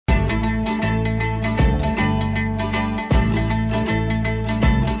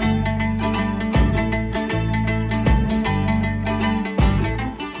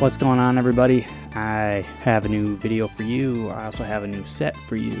What's going on, everybody? I have a new video for you. I also have a new set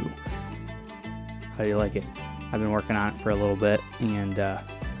for you. How do you like it? I've been working on it for a little bit, and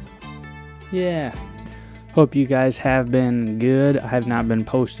yeah. Hope you guys have been good. I have not been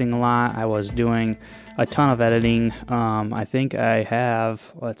posting a lot. I was doing a ton of editing. I think I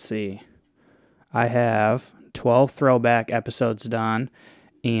have, let's see, I have 12 throwback episodes done,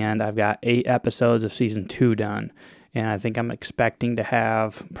 and I've got 8 episodes of season 2 done. And I think I'm expecting to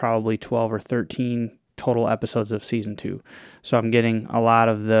have probably 12 or 13 total episodes of season 2. So I'm getting a lot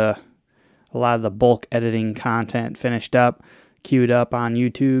of the bulk editing content finished up, queued up on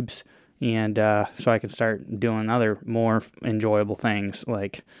YouTube's, and so I can start doing other more enjoyable things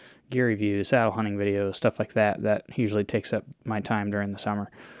like gear reviews, saddle hunting videos, stuff like that. That usually takes up my time during the summer.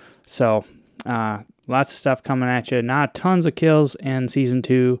 So lots of stuff coming at you. Not tons of kills in season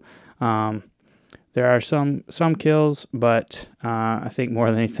 2. There are some kills, but I think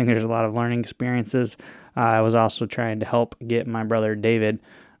more than anything, there's a lot of learning experiences. I was also trying to help get my brother David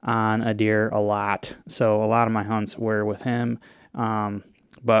on a deer a lot. So a lot of my hunts were with him,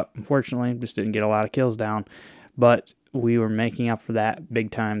 but unfortunately just didn't get a lot of kills down. But we were making up for that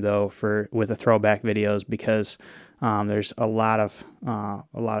big time, though, with the throwback videos, because there's a lot of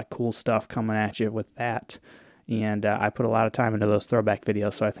cool stuff coming at you with that. And I put a lot of time into those throwback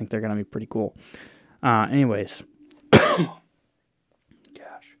videos, so I think they're going to be pretty cool. Anyways, gosh,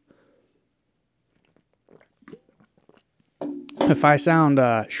 if I sound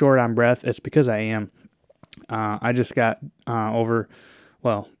short on breath, it's because I am. I just got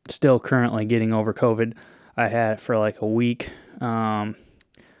still currently getting over COVID. I had it for like a week. When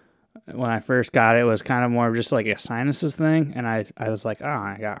I first got it, it was kind of more of just like a sinuses thing, and I was like, oh,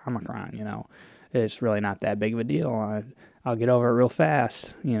 I got Omicron, you know. It's really not that big of a deal. I'll get over it real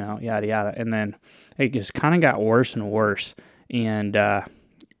fast, you know, yada, yada. And then it just kind of got worse and worse. And the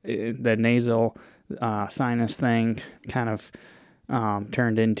nasal sinus thing kind of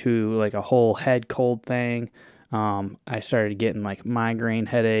turned into like a whole head cold thing. I started getting like migraine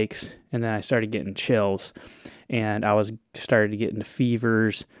headaches, and then I started getting chills. And I started getting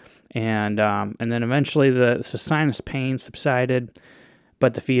fevers. And then eventually the sinus pain subsided,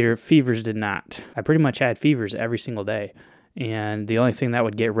 but the fevers did not. I pretty much had fevers every single day, and the only thing that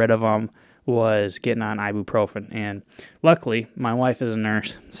would get rid of them was getting on ibuprofen. And luckily, my wife is a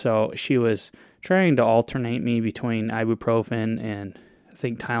nurse, so she was trying to alternate me between ibuprofen and I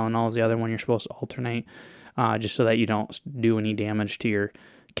think Tylenol is the other one you're supposed to alternate, just so that you don't do any damage to your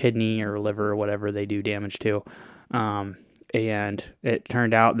kidney or liver or whatever they do damage to. And it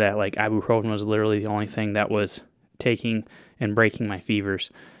turned out that like ibuprofen was literally the only thing that was taking and breaking my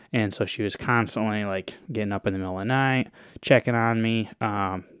fevers. And so she was constantly like getting up in the middle of the night, checking on me,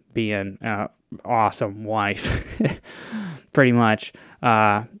 being an awesome wife, pretty much.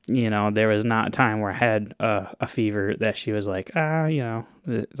 You know, there was not a time where I had a fever that she was like, you know,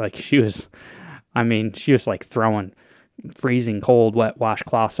 like she was like throwing freezing cold wet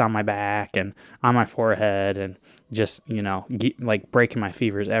washcloths on my back and on my forehead, and just, you know, like breaking my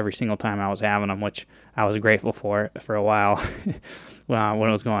fevers every single time I was having them, which I was grateful for a while. Well, when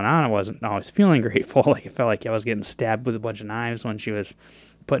it was going on, I wasn't always feeling grateful. Like, it felt like I was getting stabbed with a bunch of knives when she was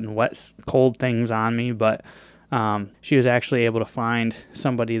putting wet, cold things on me. But she was actually able to find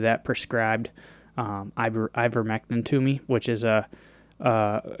somebody that prescribed ivermectin to me, which is a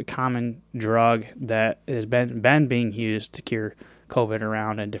common drug that has been being used to cure COVID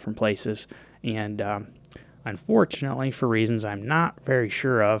around in different places. And unfortunately, for reasons I'm not very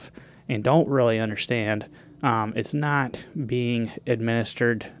sure of and don't really understand, it's not being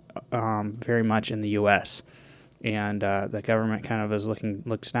administered very much in the U.S. And the government kind of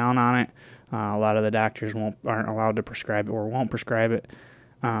looks down on it. A lot of the doctors aren't allowed to prescribe it or won't prescribe it.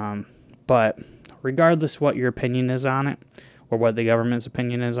 But regardless what your opinion is on it, or what the government's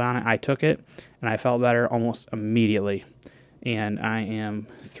opinion is on it, I took it, and I felt better almost immediately. And I am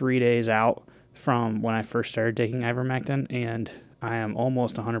 3 days out from when I first started taking ivermectin, and I am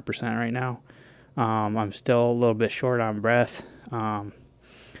almost 100% right now. I'm still a little bit short on breath,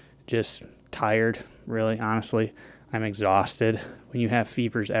 just tired, really, honestly. I'm exhausted. When you have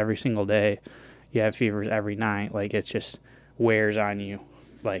fevers every single day, you have fevers every night, like, it just wears on you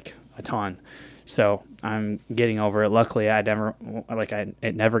like a ton. So I'm getting over it. Luckily,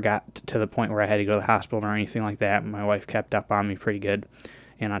 it never got to the point where I had to go to the hospital or anything like that. My wife kept up on me pretty good.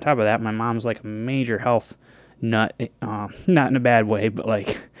 And on top of that, my mom's like a major health nut, not in a bad way, but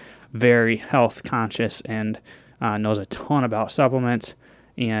like very health conscious, and knows a ton about supplements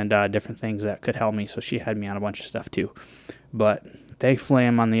and different things that could help me. So she had me on a bunch of stuff too. But thankfully,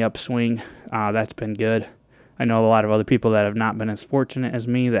 I'm on the upswing. That's been good. I know a lot of other people that have not been as fortunate as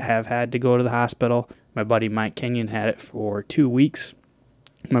me that have had to go to the hospital. My buddy Mike Kenyon had it for 2 weeks.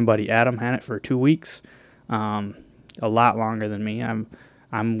 My buddy Adam had it for 2 weeks. A lot longer than me.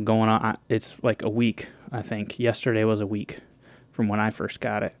 I'm going on, it's like a week, I think. Yesterday was a week from when I first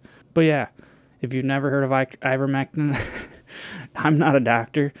got it. But yeah, if you've never heard of ivermectin, I'm not a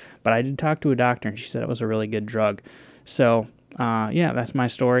doctor, but I did talk to a doctor, and she said it was a really good drug. So, yeah, that's my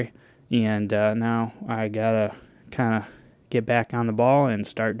story. And now I got to kind of get back on the ball and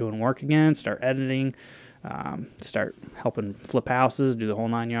start doing work again, start editing, start helping flip houses, do the whole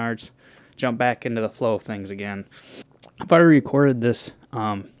 9 yards, jump back into the flow of things again. I've already recorded this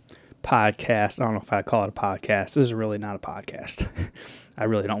podcast. I don't know if I call it a podcast. This is really not a podcast. I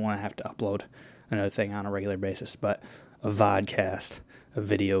really don't want to have to upload another thing on a regular basis, but a vodcast, a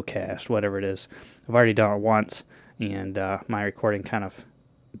video cast, whatever it is. I've already done it once, and my recording kind of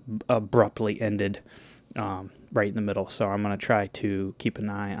abruptly ended right in the middle. So I'm going to try to keep an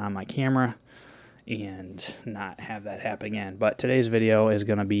eye on my camera and not have that happen again. But today's video is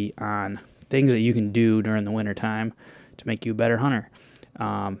going to be on things that you can do during the wintertime to make you a better hunter,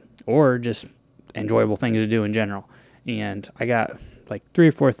 or just enjoyable things to do in general. And I got like 3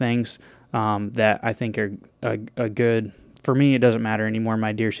 or 4 things that I think are a good. For me, it doesn't matter anymore.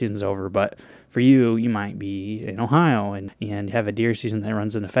 My deer season's over, but for you, you might be in Ohio and have a deer season that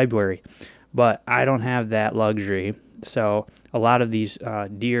runs into February. But I don't have that luxury. So a lot of these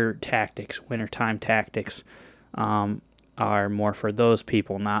deer tactics, wintertime tactics, are more for those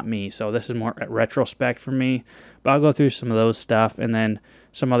people, not me. So this is more retrospect for me. But I'll go through some of those stuff and then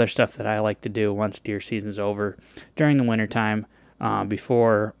some other stuff that I like to do once deer season's over during the wintertime,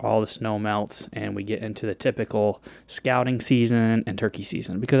 before all the snow melts and we get into the typical scouting season and turkey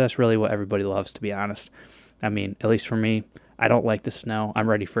season, because that's really what everybody loves, to be honest. I mean, at least for me, I don't like the snow. I'm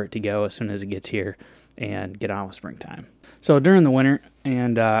ready for it to go as soon as it gets here and get on with springtime. So during the winter,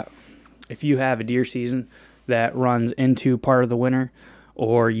 and if you have a deer season that runs into part of the winter,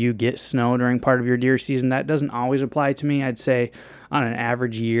 or you get snow during part of your deer season, that doesn't always apply to me. I'd say on an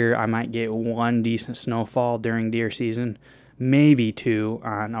average year, I might get 1 decent snowfall during deer season, maybe 2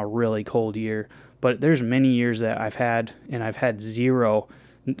 on a really cold year. But there's many years that I've had 0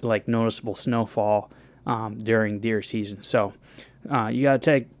 like noticeable snowfall during deer season. So you got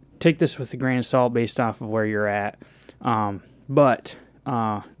to take this with a grain of salt based off of where you're at. But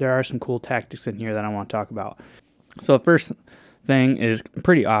there are some cool tactics in here that I want to talk about. So the first thing is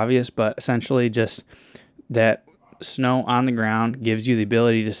pretty obvious, but essentially just that snow on the ground gives you the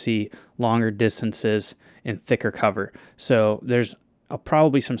ability to see longer distances in thicker cover. So there's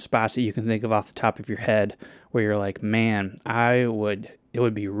probably some spots that you can think of off the top of your head where you're like, man, it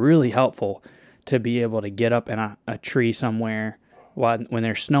would be really helpful to be able to get up in a tree somewhere when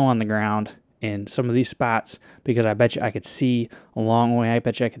there's snow on the ground in some of these spots, because I bet you I could see a long way. I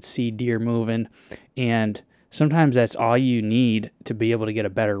bet you I could see deer moving, and sometimes that's all you need to be able to get a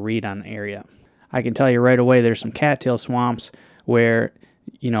better read on the area. I can tell you right away there's some cattail swamps where,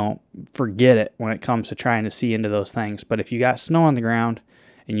 forget it when it comes to trying to see into those things. But if you got snow on the ground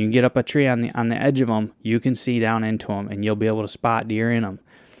and you can get up a tree on the edge of them, you can see down into them and you'll be able to spot deer in them.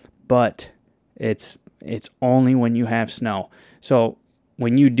 But it's only when you have snow. So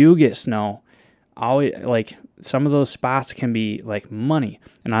when you do get snow, always, like, some of those spots can be like money.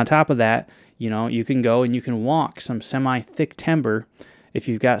 And on top of that, you can go and you can walk some semi-thick timber. If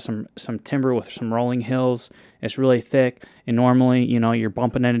you've got some timber with some rolling hills, it's really thick, and normally, you're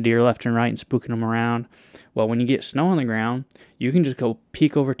bumping into deer left and right and spooking them around. Well, when you get snow on the ground, you can just go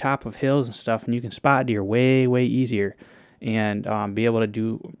peek over top of hills and stuff, and you can spot deer way, way easier, and be able to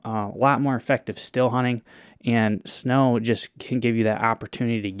do a lot more effective still hunting. And snow just can give you that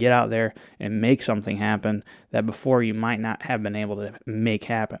opportunity to get out there and make something happen that before you might not have been able to make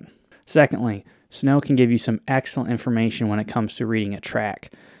happen. Secondly, snow can give you some excellent information when it comes to reading a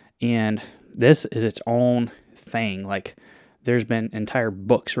track. And this is its own thing. Like, there's been entire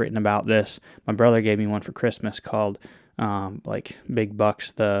books written about this. My brother gave me one for Christmas called Big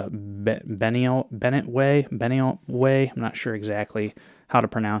Bucks, the Bennett Way. I'm not sure exactly how to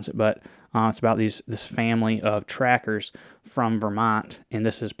pronounce it, but it's about this family of trackers from Vermont, and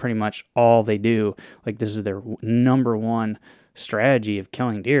this is pretty much all they do. Like, this is their number one strategy of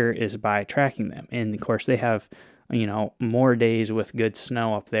killing deer is by tracking them. And of course they have, more days with good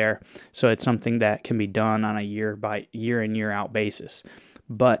snow up there. So it's something that can be done on a year by year in, year out basis.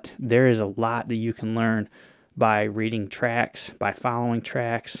 But there is a lot that you can learn by reading tracks, by following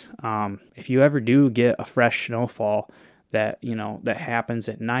tracks. If you ever do get a fresh snowfall that happens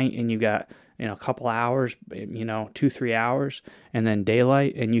at night, and you got a couple hours, 2-3 hours, and then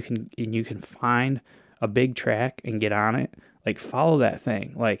daylight, and you can find a big track and get on it, like follow that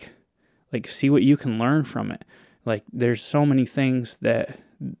thing, like see what you can learn from it. Like there's so many things that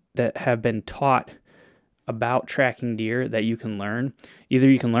have been taught about tracking deer that you can learn. Either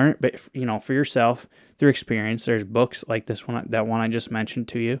you can learn it, but for yourself through experience. There's books like this one, that one I just mentioned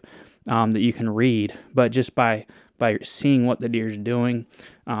to you, that you can read, but just by seeing what the deer's doing.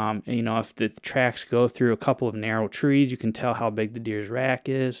 If the tracks go through a couple of narrow trees, you can tell how big the deer's rack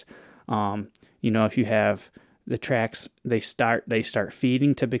is. If you have the tracks, they start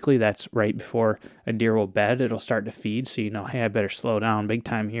feeding. Typically, that's right before a deer will bed. It'll start to feed, so hey, I better slow down big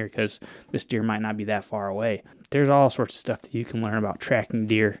time here because this deer might not be that far away. There's all sorts of stuff that you can learn about tracking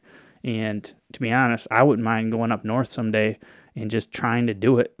deer, and to be honest, I wouldn't mind going up north someday and just trying to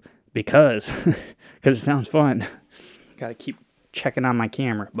do it because it sounds fun. Got to keep checking on my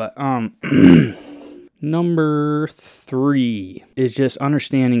camera, but number 3 is just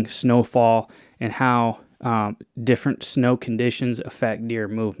understanding snowfall and how different snow conditions affect deer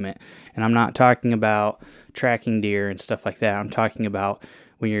movement. And I'm not talking about tracking deer and stuff like that. I'm talking about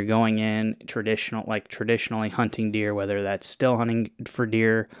when you're going in traditionally hunting deer, whether that's still hunting for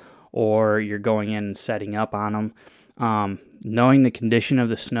deer or you're going in and setting up on them. Knowing the condition of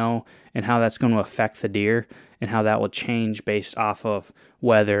the snow and how that's going to affect the deer and how that will change based off of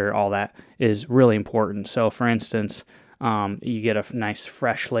weather, all that is really important. So for instance, you get a nice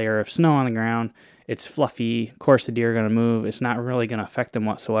fresh layer of snow on the ground. It's fluffy. Of course, the deer are going to move. It's not really going to affect them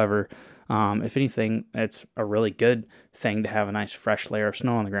whatsoever. If anything, it's a really good thing to have a nice fresh layer of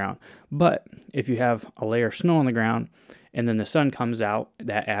snow on the ground. But if you have a layer of snow on the ground and then the sun comes out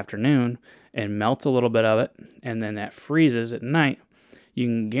that afternoon and melts a little bit of it, and then that freezes at night, you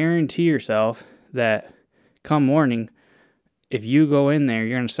can guarantee yourself that come morning, if you go in there,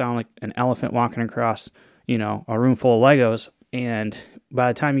 you're going to sound like an elephant walking across, a room full of Legos. And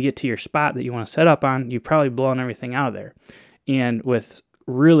by the time you get to your spot that you want to set up on, you've probably blown everything out of there. And with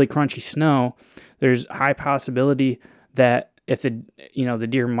really crunchy snow, there's high possibility that if the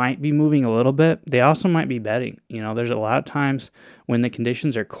deer might be moving a little bit, they also might be bedding. There's a lot of times when the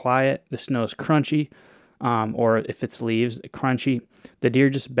conditions are quiet, the snow is crunchy, or if it's leaves, crunchy, the deer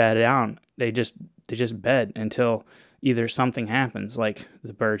just bed down. They just bed until either something happens, like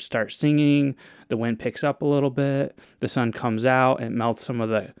the birds start singing, the wind picks up a little bit, the sun comes out and melts some of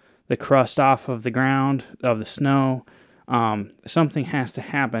the crust off of the ground, of the snow. Something has to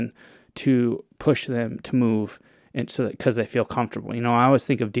happen to push them to move, and so because they feel comfortable. I always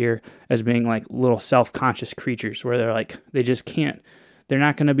think of deer as being like little self-conscious creatures where they just can't, they're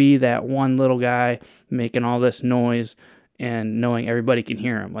not going to be that one little guy making all this noise and knowing everybody can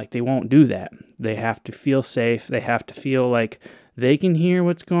hear them. Like, they won't do that. They have to feel safe. They have to feel like they can hear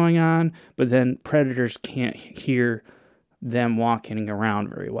what's going on, but then predators can't hear them walking around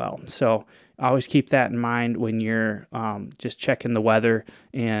very well. So always keep that in mind when you're just checking the weather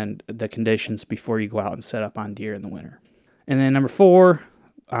and the conditions before you go out and set up on deer in the winter. And then number 4,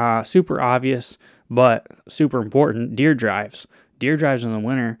 super obvious, but super important, deer drives. Deer drives in the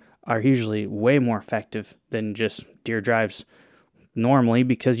winter are usually way more effective than just deer drives normally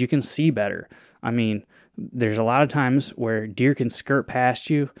because you can see better. I mean, there's a lot of times where deer can skirt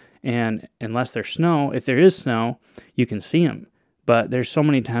past you, and unless there's snow, if there is snow, you can see them. But there's so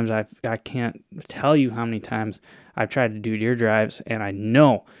many times I can't tell you how many times I've tried to do deer drives, and I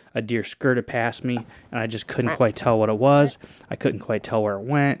know a deer skirted past me, and I just couldn't quite tell what it was. I couldn't quite tell where it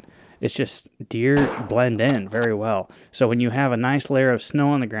went. It's just deer blend in very well. So when you have a nice layer of snow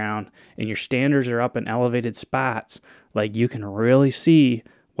on the ground and your standers are up in elevated spots, like, you can really see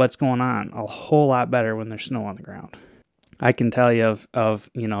what's going on a whole lot better when there's snow on the ground. I can tell you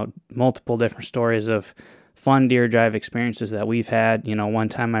of multiple different stories of fun deer drive experiences that we've had. One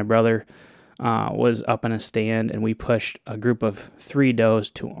time my brother was up in a stand and we pushed a group of 3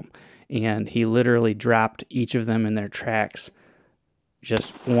 does to him, and he literally dropped each of them in their tracks,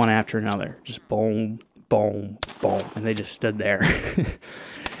 just one after another, just boom, boom, boom, and they just stood there.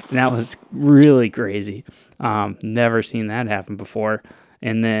 And that was really crazy. Never seen that happen before.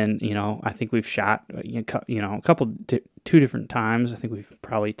 And then, I think we've shot, a couple, 2 different times. I think we've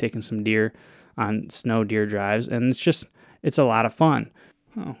probably taken some deer on snow deer drives, and it's a lot of fun.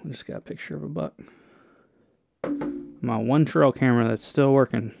 Oh, I just got a picture of a buck. My one trail camera that's still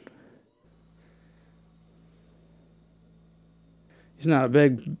working. He's not a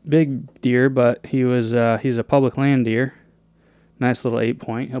big deer, but he's a public land deer. Nice little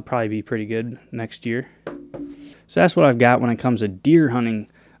 8-point. He'll probably be pretty good next year. So that's what I've got when it comes to deer hunting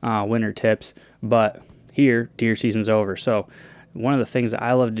winter tips. But here, deer season's over. So one of the things that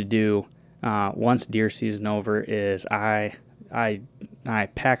I love to do once deer season over is I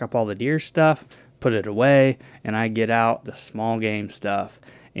pack up all the deer stuff, put it away, and I get out the small game stuff,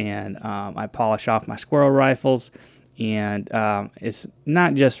 and I polish off my squirrel rifles. And it's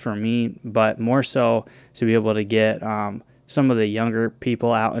not just for me, but more so to be able to get some of the younger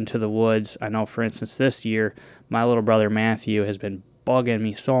people out into the woods. I know, for instance, this year, my little brother Matthew has been bugging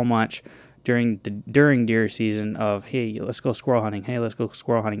me so much during deer season of, hey, let's go squirrel hunting. Hey, let's go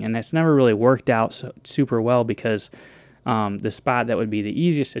squirrel hunting. And it's never really worked out super well because the spot that would be the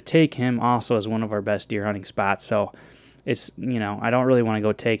easiest to take him also is one of our best deer hunting spots. So it's, I don't really want to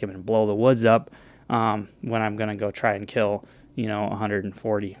go take him and blow the woods up when I'm going to go try and kill, a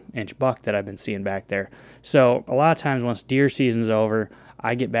 140-inch buck that I've been seeing back there. So a lot of times once deer season's over,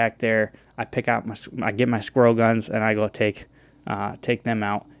 I get back there, I get my squirrel guns, and I go take them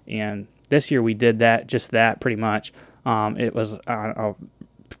out. And this year we did just that pretty much. It was on a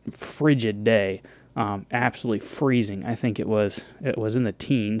frigid day, absolutely freezing. I think it was in the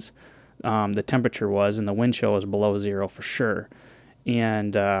teens. The temperature was, and the wind chill was below zero for sure.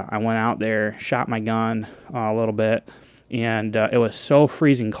 And I went out there, shot my gun a little bit, and it was so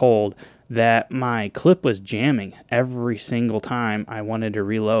freezing cold that my clip was jamming every single time I wanted to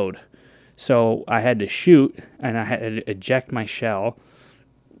reload. So I had to shoot, and I had to eject my shell,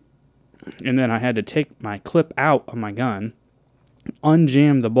 and then I had to take my clip out of my gun,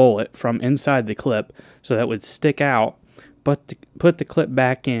 unjam the bullet from inside the clip so that would stick out, but put the clip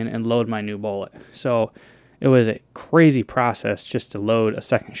back in and load my new bullet. So it was a crazy process just to load a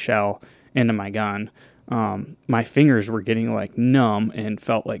second shell into my gun. My fingers were getting like numb and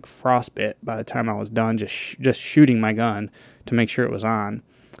felt like frostbite by the time I was done just shooting my gun to make sure it was on.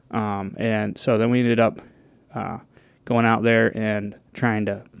 And so then we ended up going out there and trying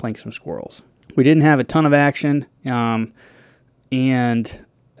to plank some squirrels. We didn't have a ton of action, and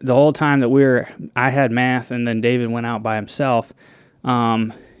the whole time that I had Math, and then David went out by himself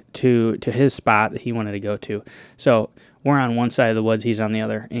to his spot that he wanted to go to. So we're on one side of the woods, he's on the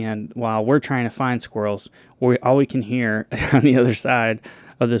other, and while we're trying to find squirrels, all we can hear on the other side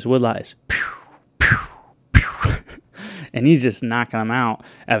of this woodlot is pew, pew, pew. And he's just knocking them out,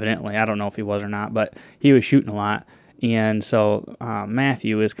 evidently. I don't know if he was or not, but he was shooting a lot. And so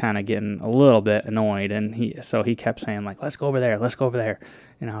Matthew is kind of getting a little bit annoyed, and he kept saying, like, let's go over there, let's go over there.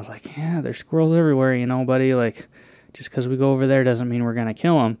 And I was like, yeah, there's squirrels everywhere, buddy. Like, just because we go over there doesn't mean we're going to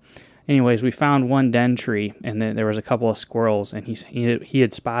kill them. Anyways, we found one den tree, and then there was a couple of squirrels, and he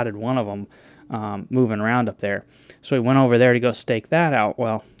had spotted one of them moving around up there. So we went over there to go stake that out.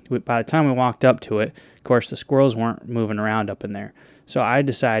 Well, by the time we walked up to it, of course, the squirrels weren't moving around up in there. So I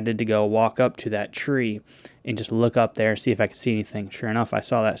decided to go walk up to that tree and just look up there, see if I could see anything. Sure enough, I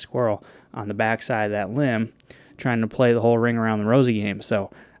saw that squirrel on the backside of that limb trying to play the whole ring around the rosy game. So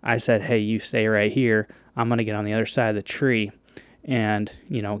I said, hey, you stay right here. I'm going to get on the other side of the tree and,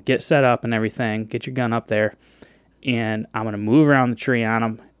 get set up and everything, get your gun up there, and I'm going to move around the tree on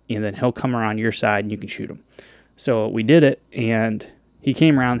him, and then he'll come around your side and you can shoot him. So we did it, and he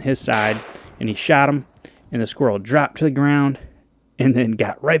came around his side, and he shot him, and the squirrel dropped to the ground and then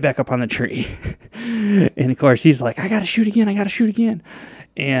got right back up on the tree. And, of course, he's like, I got to shoot again, I got to shoot again.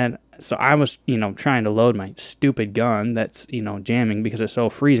 And so I was, trying to load my stupid gun that's, jamming because it's so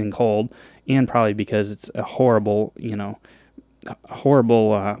freezing cold, and probably because it's a horrible,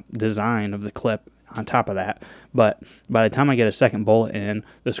 design of the clip on top of that. But by the time I get a second bullet in,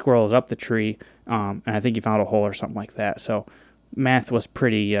 the squirrel is up the tree, and I think he found a hole or something like that. So Math was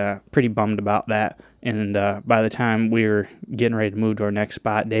pretty bummed about that. And by the time we were getting ready to move to our next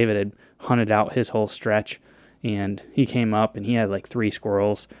spot, David had hunted out his whole stretch, and he came up and he had like 3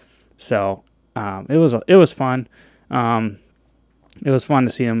 squirrels. So it was fun. It was fun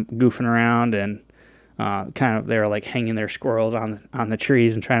to see them goofing around, and they were like hanging their squirrels on the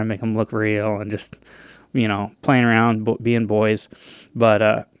trees and trying to make them look real, and just playing around, being boys.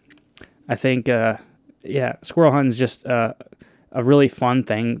 But I think squirrel hunting is just a really fun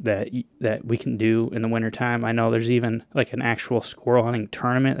thing that we can do in the wintertime. I know there's even like an actual squirrel hunting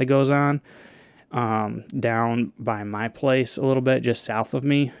tournament that goes on down by my place a little bit, just south of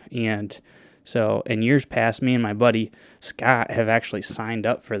me. And so in years past, me and my buddy Scott have actually signed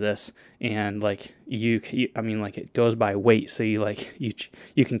up for this. And like it goes by weight. So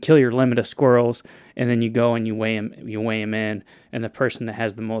you can kill your limit of squirrels, and then you go and you weigh them in, and the person that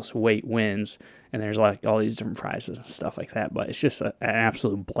has the most weight wins. And there's like all these different prizes and stuff like that. But it's just an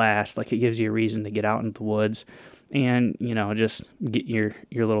absolute blast. Like, it gives you a reason to get out into the woods and, just get your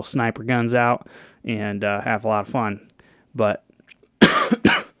little sniper guns out and have a lot of fun. But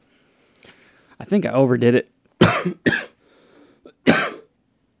I think I overdid it.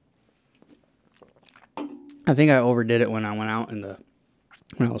 I think I overdid it when I went out in the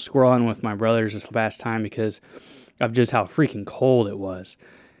when I was squirreling with my brothers this past time because of just how freaking cold it was.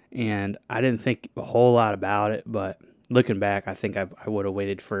 And I didn't think a whole lot about it, but looking back, I think I would have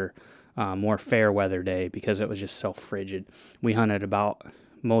waited for more fair weather day because it was just so frigid. We hunted about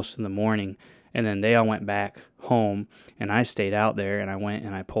most of the morning, and then they all went back home, and I stayed out there, and I went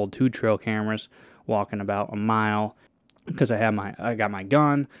and I pulled 2 trail cameras, walking about a mile, because I got my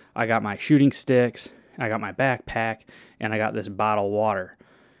gun, I got my shooting sticks, I got my backpack, and I got this bottle of water.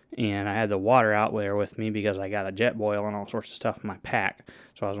 And I had the water out there with me because I got a jet boil and all sorts of stuff in my pack.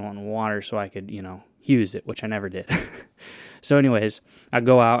 So I was wanting water so I could, use it, which I never did. So anyways, I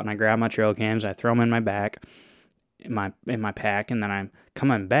go out and I grab my trail cams, I throw them in my back, in my pack, and then I'm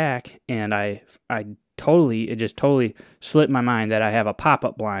coming back, and it just totally slipped my mind that I have a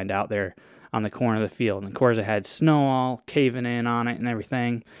pop-up blind out there on the corner of the field. And of course, it had snow all caving in on it and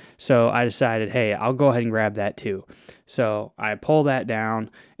everything. So I decided, hey, I'll go ahead and grab that too. So I pull that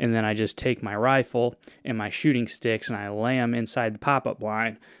down, and then I just take my rifle and my shooting sticks, and I lay them inside the pop-up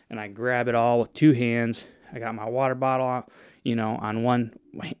blind, and I grab it all with 2 hands. I got my water bottle, on one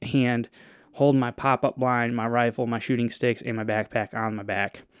hand, holding my pop-up blind, my rifle, my shooting sticks, and my backpack on my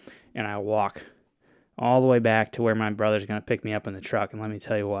back. And I walk all the way back to where my brother's going to pick me up in the truck. And let me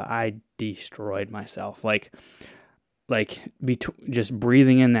tell you what, I destroyed myself. Just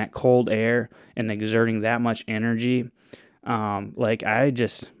breathing in that cold air and exerting that much energy. I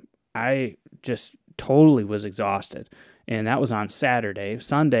just totally was exhausted. And that was on Saturday.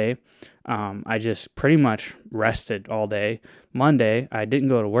 Sunday, I just pretty much rested all day. Monday, I didn't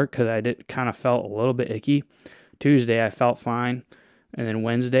go to work because I kind of felt a little bit icky. Tuesday, I felt fine. And then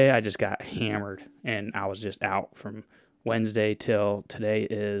Wednesday, I just got hammered, and I was just out from Wednesday till today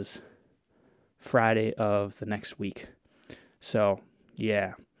is Friday of the next week. So,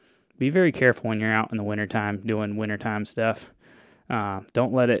 yeah, be very careful when you're out in the wintertime doing wintertime stuff.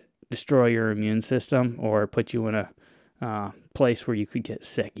 Don't let it destroy your immune system or put you in a place where you could get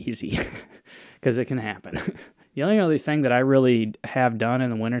sick easy, because it can happen. The only other thing that I really have done in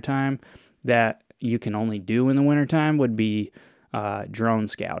the wintertime that you can only do in the wintertime would be drone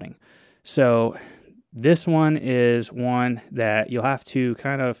scouting. So this one is one that you'll have to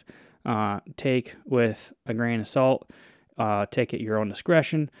kind of take with a grain of salt, take at your own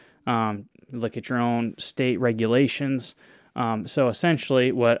discretion, look at your own state regulations. So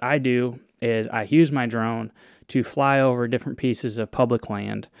essentially what I do is I use my drone to fly over different pieces of public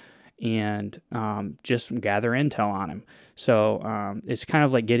land and just gather intel on them. So it's kind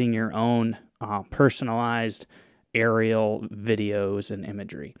of like getting your own personalized aerial videos and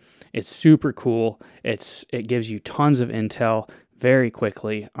imagery. It's super cool. It gives you tons of intel very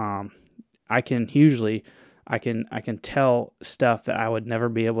quickly. I can tell stuff that I would never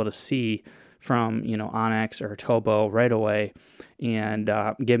be able to see from Onyx or Topo right away, and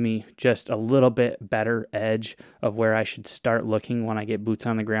give me just a little bit better edge of where I should start looking when I get boots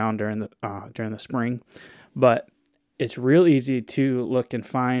on the ground during the spring. But it's real easy to look and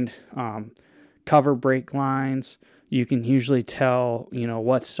find cover break lines. You can usually tell,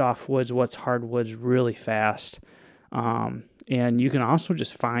 what's softwoods, what's hardwoods really fast. And you can also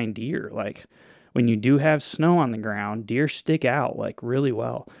just find deer. Like when you do have snow on the ground, deer stick out like really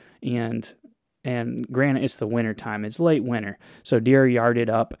well. And granted, it's the winter time. It's late winter. So deer are yarded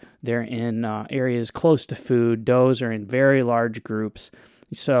up. They're in areas close to food. Does are in very large groups.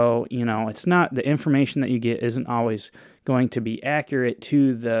 So, it's not, the information that you get isn't always going to be accurate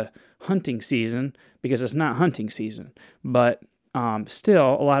to the hunting season because it's not hunting season. But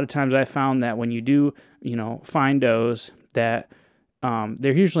still, a lot of times I found that when you do, find does, that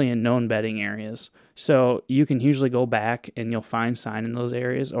they're usually in known bedding areas. So you can usually go back and you'll find sign in those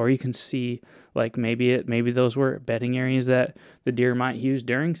areas, or you can see like maybe those were bedding areas that the deer might use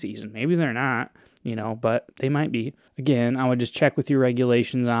during season. Maybe they're not, but they might be. Again, I would just check with your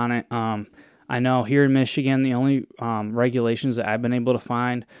regulations on it. I know here in Michigan, the only regulations that I've been able to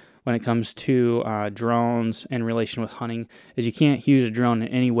find when it comes to drones in relation with hunting is you can't use a drone in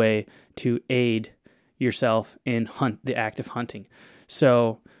any way to aid yourself in the act of hunting.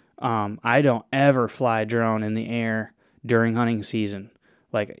 So I don't ever fly a drone in the air during hunting season.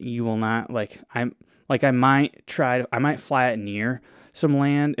 Like you will not, I might fly it near some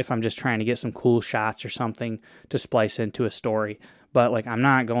land if I'm just trying to get some cool shots or something to splice into a story. But I'm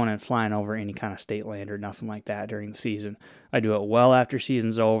not going and flying over any kind of state land or nothing like that during the season. I do it well after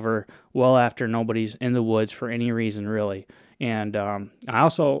season's over, well after nobody's in the woods for any reason really. And I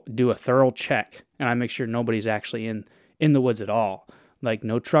also do a thorough check, and I make sure nobody's actually in the woods at all. Like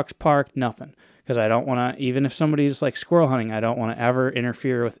no trucks parked, nothing. Because I don't want to, even if somebody's like squirrel hunting, I don't want to ever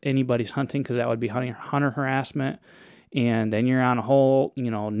interfere with anybody's hunting because that would be hunter harassment. and then you're on a whole,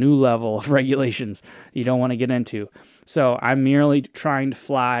 new level of regulations you don't want to get into. So I'm merely trying to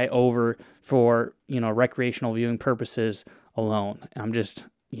fly over for, recreational viewing purposes alone. I'm just,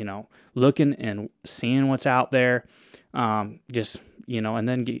 looking and seeing what's out there, and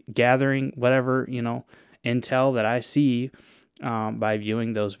then gathering whatever, intel that I see by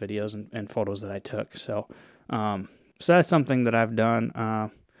viewing those videos and photos that I took. So that's something that I've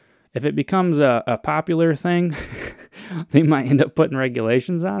done. If it becomes a popular thing, they might end up putting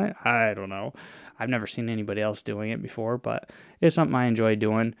regulations on it. I don't know. I've never seen anybody else doing it before, but it's something I enjoy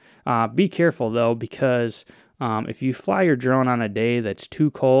doing. Be careful, though, because if you fly your drone on a day that's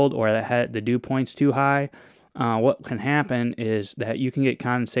too cold or the dew point's too high, what can happen is that you can get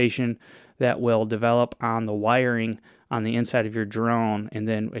condensation that will develop on the wiring on the inside of your drone. And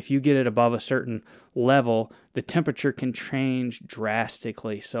then if you get it above a certain level, the temperature can change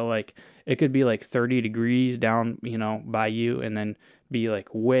drastically. So like it could be like 30 degrees down, by you, and then be like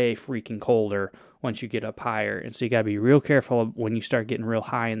way freaking colder once you get up higher. And so you gotta be real careful when you start getting real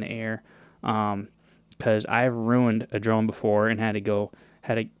high in the air. Because I've ruined a drone before and had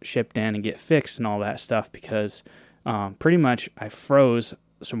it shipped in and get fixed and all that stuff because pretty much I froze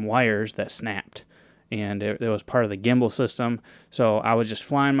some wires that snapped, and it was part of the gimbal system. So I was just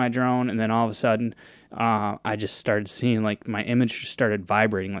flying my drone, and then all of a sudden I just started seeing like my image just started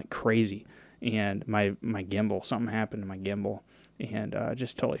vibrating like crazy, and my gimbal, something happened to my gimbal, and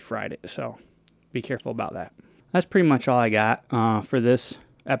just totally fried it. So be careful about that. That's pretty much all I got for this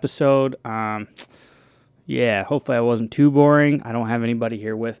episode. Yeah, hopefully I wasn't too boring. I don't have anybody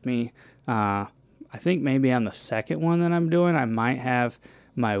here with me. I think maybe on the second one that I'm doing, I might have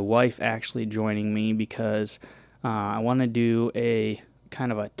my wife actually joining me because I want to do a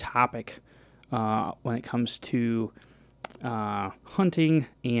kind of a topic when it comes to hunting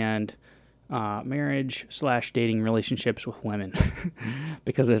and marriage/dating relationships with women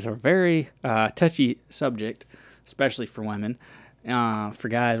because it's a very touchy subject, especially for women. For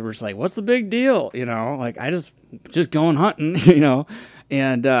guys, we're just like, what's the big deal? Like I just going hunting,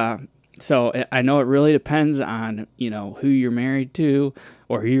 and so I know it really depends on, who you're married to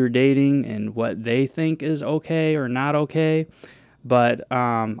or who you're dating and what they think is okay or not okay. But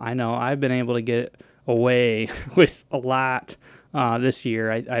I know I've been able to get away with a lot this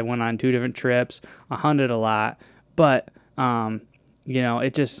year. I went on 2 different trips. I hunted a lot, but I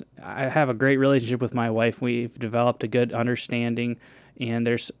have a great relationship with my wife. We've developed a good understanding, and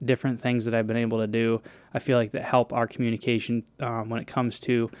there's different things that I've been able to do, I feel like, that help our communication when it comes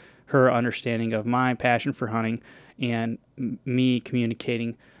to her understanding of my passion for hunting and me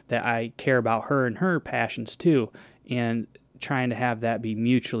communicating that I care about her and her passions too, and trying to have that be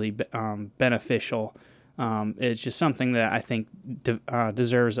mutually beneficial. It's just something that I think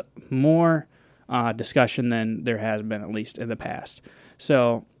deserves more discussion than there has been, at least in the past.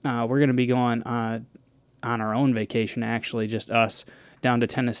 So we're going to be going on our own vacation, actually, just us, down to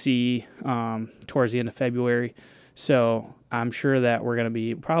Tennessee towards the end of February. So I'm sure that we're going to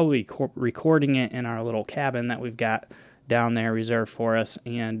be probably recording it in our little cabin that we've got down there reserved for us,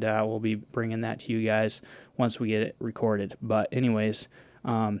 and we'll be bringing that to you guys once we get it recorded. But anyways,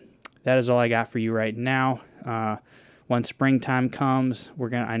 that is all I got for you right now. Once springtime comes,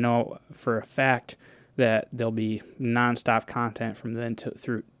 I know for a fact that there'll be nonstop content from then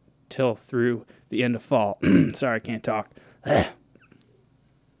till through the end of fall. Sorry, I can't talk.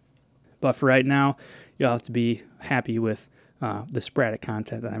 But for right now, you'll have to be happy with the sporadic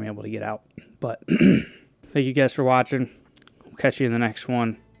content that I'm able to get out. But thank you guys for watching. We'll catch you in the next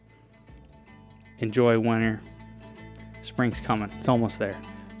one. Enjoy winter. Spring's coming. It's almost there.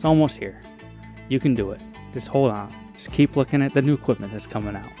 It's almost here. You can do it. Just hold on. Just keep looking at the new equipment that's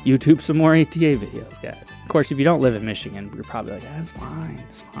coming out. YouTube some more ATA videos, guys. Of course, if you don't live in Michigan, you're probably like, that's fine.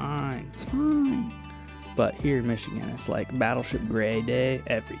 It's fine. It's fine. But here in Michigan, it's like battleship gray day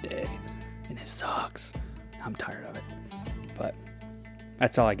every day. And it sucks. I'm tired of it. But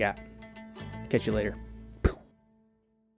that's all I got. Catch you later.